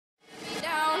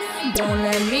Don't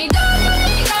let me go, let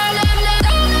me go, let me go,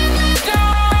 let me go.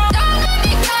 Don't let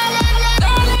me go,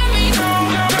 don't let me go.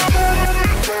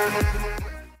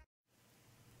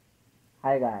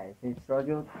 Hi guys, it's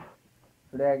Raju.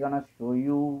 Today I'm gonna show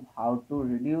you how to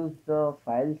reduce the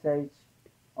file size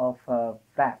of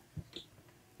frap.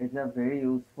 It's a very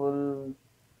useful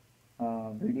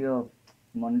video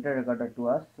monitor recorder to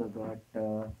us. So that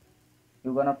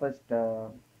you're gonna first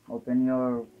open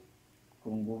your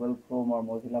Google Chrome or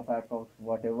Mozilla Firefox,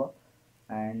 whatever,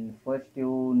 and first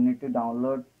you need to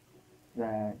download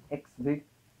the XBit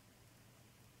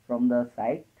from the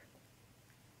site,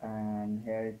 and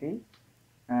here it is.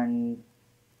 And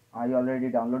I already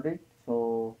downloaded,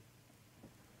 so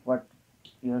what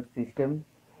your system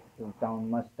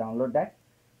must download that,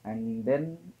 and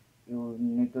then you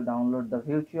need to download the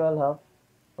virtual hub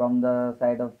from the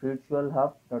site of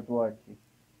virtualhub.org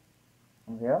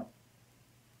from here,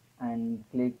 and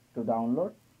click to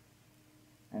download,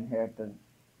 and here the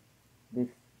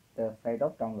site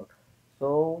of download.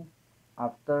 So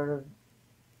after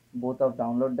both of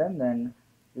download them, then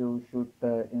you should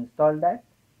install that.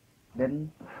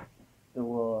 Then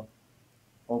you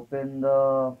open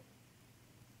the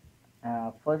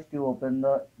first you open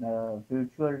the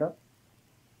virtual hub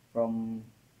from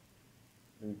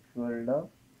virtual hub.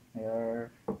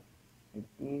 Here it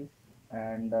is,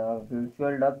 and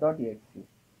virtual.exe,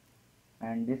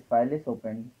 and this file is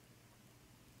opened.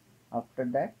 After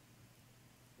that,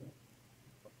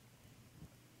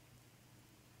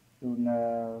 you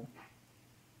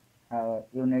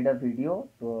you need a video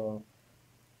to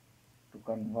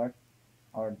convert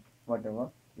or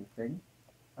whatever you think.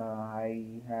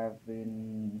 I have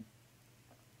been,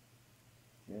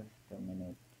 just a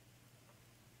minute,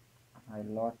 I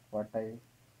lost what I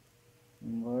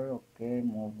remember. Okay,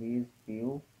 movies,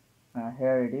 view.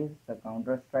 Here it is, the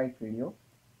Counter-Strike video.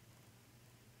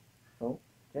 So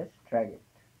just drag it,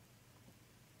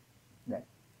 that,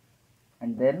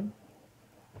 and then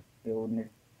you need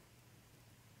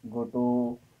go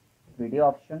to video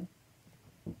option,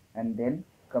 and then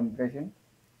compression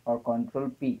or Control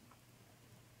P.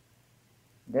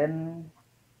 Then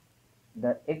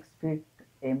the XFIT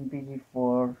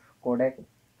MPG4 codec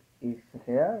is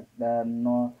here. The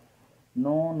no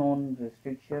known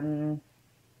restriction,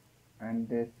 and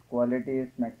this quality is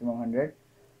maximum 100,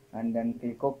 and then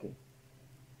click OK.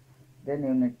 Then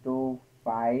you need to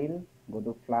file, go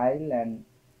to file and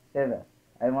save as.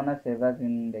 I wanna save as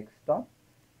in desktop,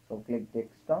 so click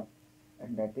desktop,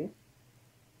 and that is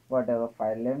whatever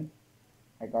file name.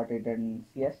 I got it in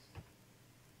CS.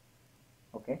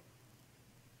 Okay,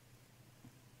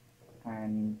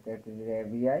 and that is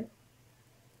AVI,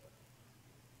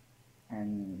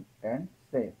 and then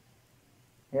save.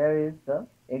 Here is the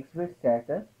XBit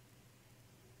status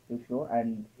to show,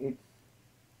 and it's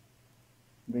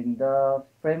bring the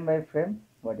frame by frame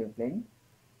what you're playing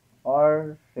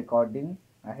or recording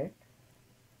ahead.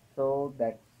 So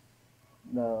that's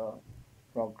the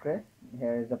progress.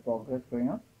 Here is the progress going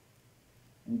on,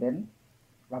 and then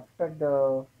after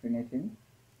the finishing,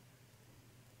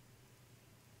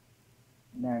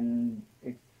 then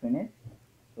it's finished.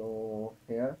 So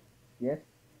here, yes,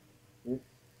 this,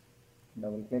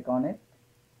 double click on it,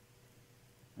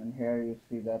 and here you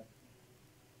see that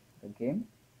the game,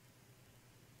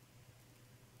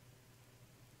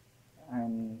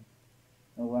 and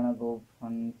we're gonna go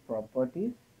on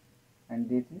properties, and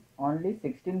this is only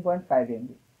 16.5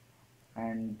 MB,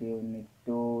 and you need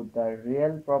to the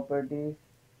real properties,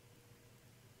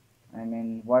 I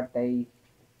mean what I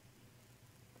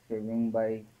saving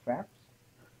by fraps,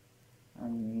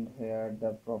 and here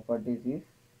the properties is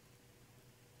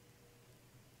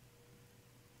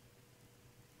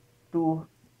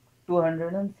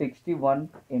 261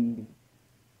 MB,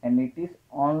 and it is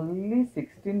only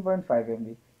 16.5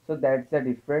 MB. So that's the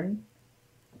difference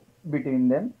between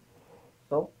them.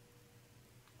 So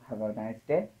have a nice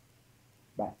day.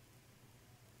 Bye.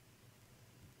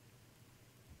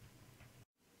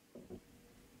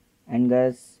 And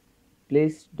guys,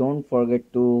 please don't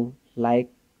forget to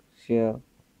like, share,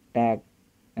 tag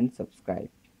and subscribe.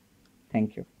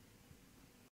 Thank you.